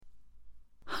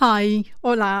Hi,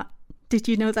 hola. Did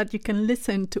you know that you can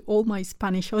listen to all my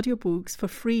Spanish audiobooks for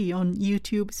free on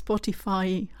YouTube,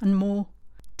 Spotify, and more?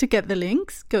 To get the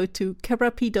links, go to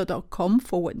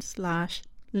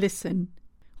kerapido.com/listen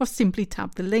or simply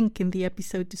tap the link in the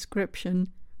episode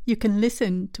description. You can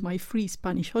listen to my free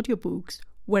Spanish audiobooks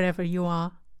wherever you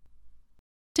are.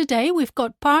 Today we've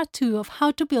got part 2 of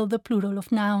how to build the plural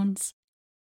of nouns.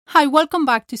 Hi, welcome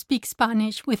back to Speak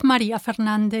Spanish with Maria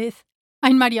Fernandez.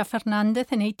 I'm Maria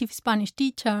Fernandez, a native Spanish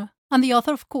teacher, and the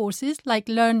author of courses like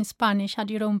Learn Spanish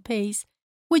at Your Own Pace,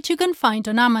 which you can find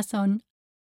on Amazon.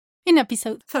 In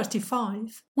episode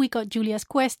 35, we got Julia's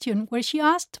question where she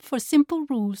asked for simple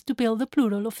rules to build the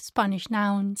plural of Spanish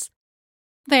nouns.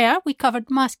 There, we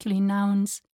covered masculine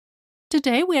nouns.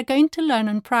 Today, we are going to learn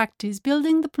and practice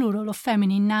building the plural of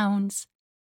feminine nouns.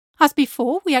 As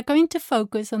before, we are going to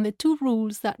focus on the 2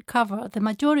 rules that cover the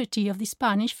majority of the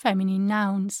Spanish feminine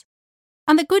nouns.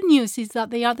 And the good news is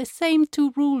that they are the same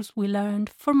 2 rules we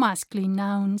learned for masculine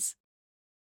nouns.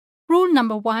 Rule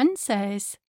number 1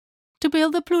 says, to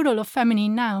build the plural of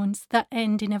feminine nouns that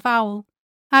end in a vowel,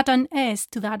 add an S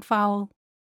to that vowel.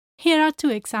 Here are 2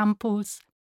 examples.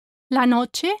 La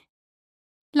noche,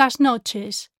 las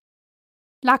noches.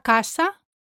 La casa,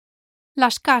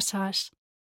 las casas.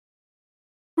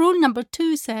 Rule number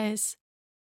 2 says,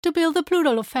 to build the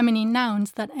plural of feminine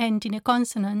nouns that end in a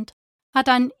consonant, add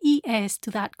an ES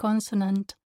to that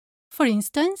consonant. For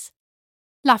instance,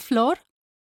 la flor,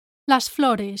 las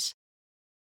flores.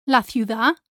 La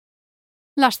ciudad,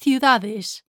 las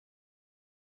ciudades.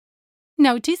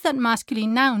 Notice that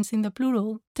masculine nouns in the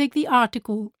plural take the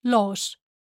article los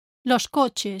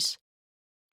coches,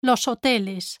 los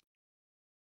hoteles,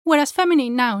 whereas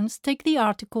feminine nouns take the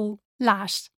article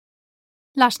las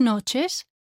noches,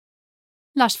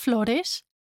 las flores.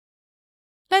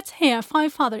 Let's hear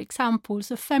 5 other examples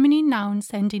of feminine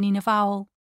nouns ending in a vowel.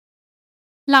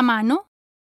 La mano,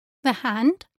 the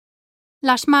hand.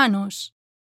 Las manos,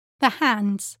 the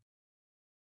hands.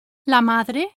 La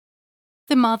madre,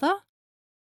 the mother.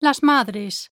 Las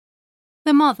madres,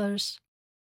 the mothers.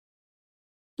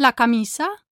 La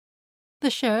camisa, the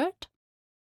shirt.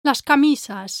 Las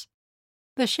camisas,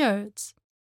 the shirts.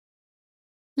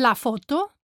 La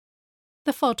foto,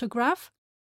 the photograph.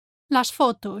 Las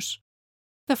fotos,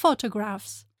 the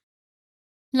photographs.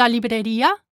 La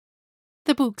librería,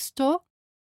 the bookstore.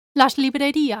 Las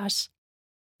librerías,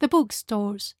 the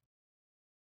bookstores.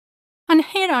 And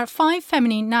here are 5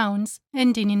 feminine nouns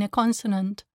ending in a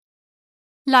consonant.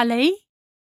 La ley,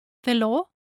 the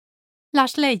law.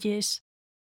 Las leyes,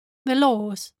 the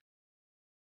laws.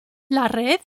 La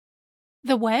red,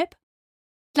 the web.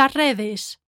 Las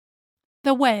redes,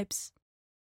 the webs.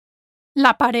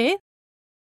 La pared,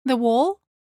 the wall.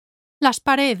 Las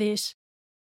paredes,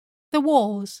 the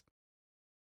walls.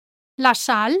 La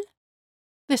sal,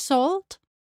 the salt.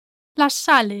 Las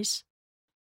sales,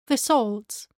 the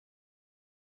salts.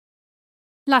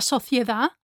 La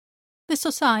sociedad, the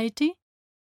society.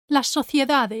 Las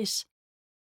sociedades,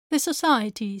 the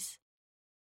societies.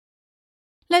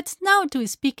 Let's now do a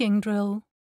speaking drill.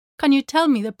 Can you tell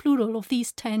me the plural of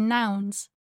these 10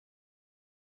 nouns?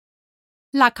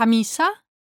 La camisa,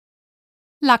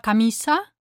 la camisa.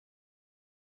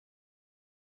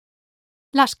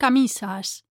 Las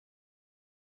camisas.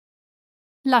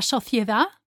 La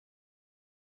sociedad,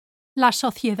 la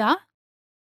sociedad.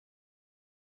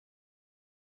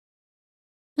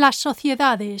 Las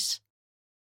sociedades.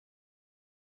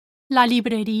 La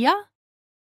librería,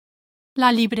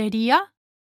 la librería.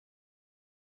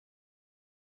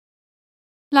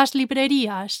 Las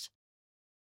librerías.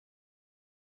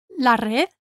 La red,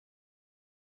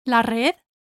 la red.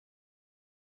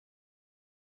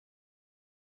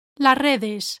 Las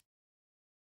redes.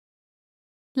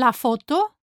 La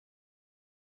foto,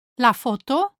 la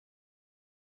foto.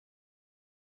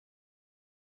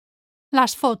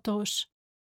 Las fotos.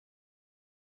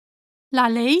 La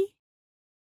ley,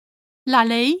 la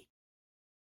ley.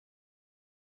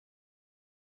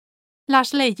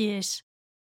 Las leyes.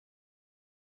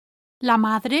 La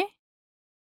madre,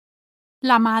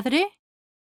 la madre.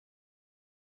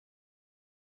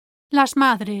 Las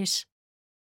madres.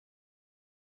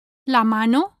 La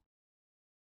mano,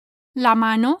 la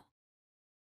mano.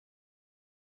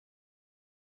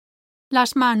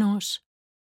 Las manos.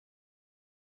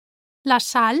 La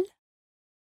sal,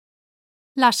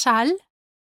 la sal.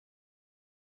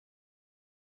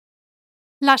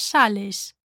 Las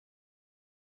sales.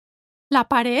 La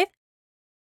pared,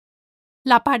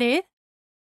 la pared.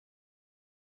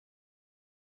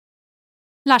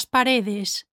 Las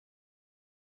paredes.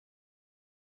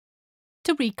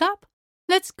 To recap,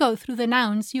 let's go through the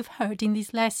nouns you've heard in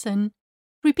this lesson.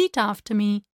 Repeat after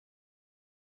me.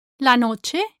 La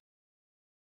noche.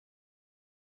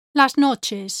 Las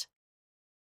noches.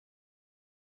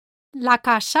 La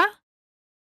casa.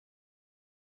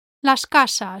 Las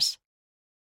casas.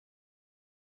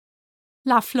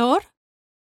 La flor.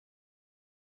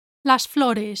 Las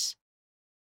flores.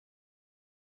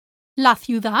 La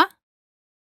ciudad.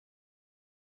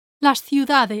 Las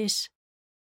ciudades.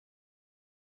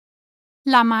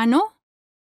 La mano.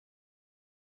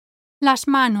 Las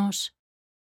manos.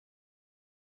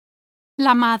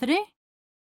 La madre.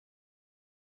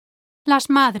 Las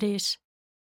madres.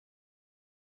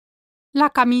 La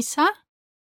camisa.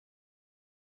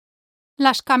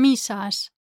 Las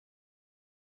camisas.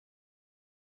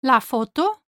 La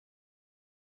foto.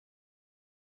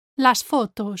 Las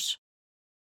fotos.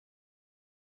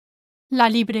 La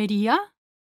librería.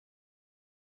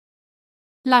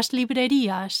 Las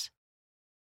librerías.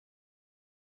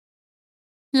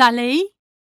 La ley.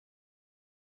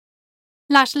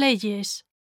 Las leyes.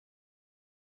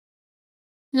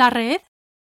 La red.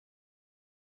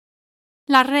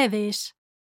 Las redes.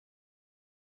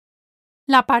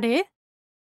 La pared.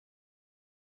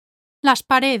 Las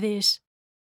paredes.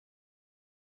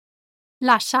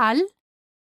 La sal.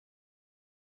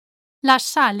 Las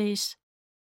sales.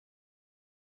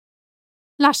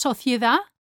 La sociedad.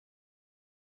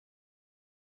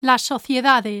 Las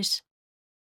sociedades.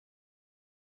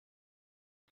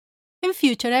 In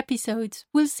future episodes,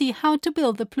 we'll see how to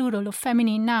build the plural of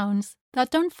feminine nouns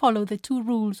that don't follow the two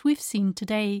rules we've seen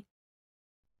today.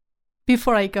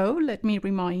 Before I go, let me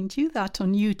remind you that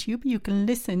on YouTube you can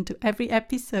listen to every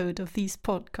episode of these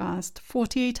podcasts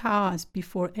 48 hours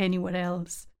before anywhere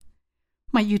else.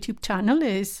 My YouTube channel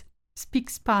is Speak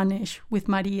Spanish with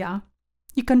Maria.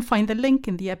 You can find the link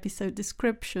in the episode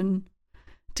description,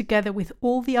 together with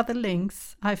all the other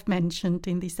links I've mentioned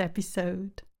in this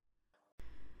episode.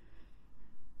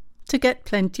 To get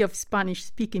plenty of Spanish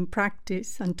speaking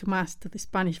practice and to master the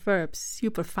Spanish verbs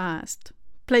super fast,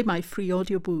 play my free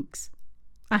audiobooks.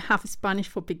 I have a Spanish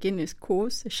for Beginners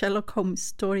course, a Sherlock Holmes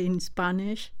story in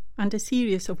Spanish, and a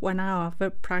series of 1-hour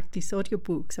verb practice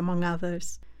audiobooks, among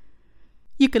others.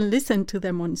 You can listen to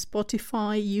them on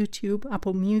Spotify, YouTube,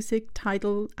 Apple Music,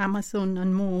 Tidal, Amazon,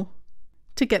 and more.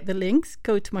 To get the links,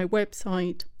 go to my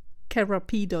website,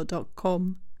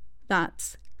 kerapido.com.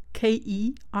 That's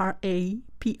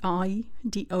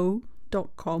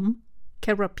KERAPIDO.com,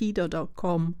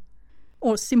 kerapido.com,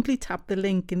 or simply tap the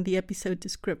link in the episode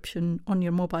description on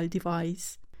your mobile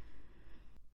device.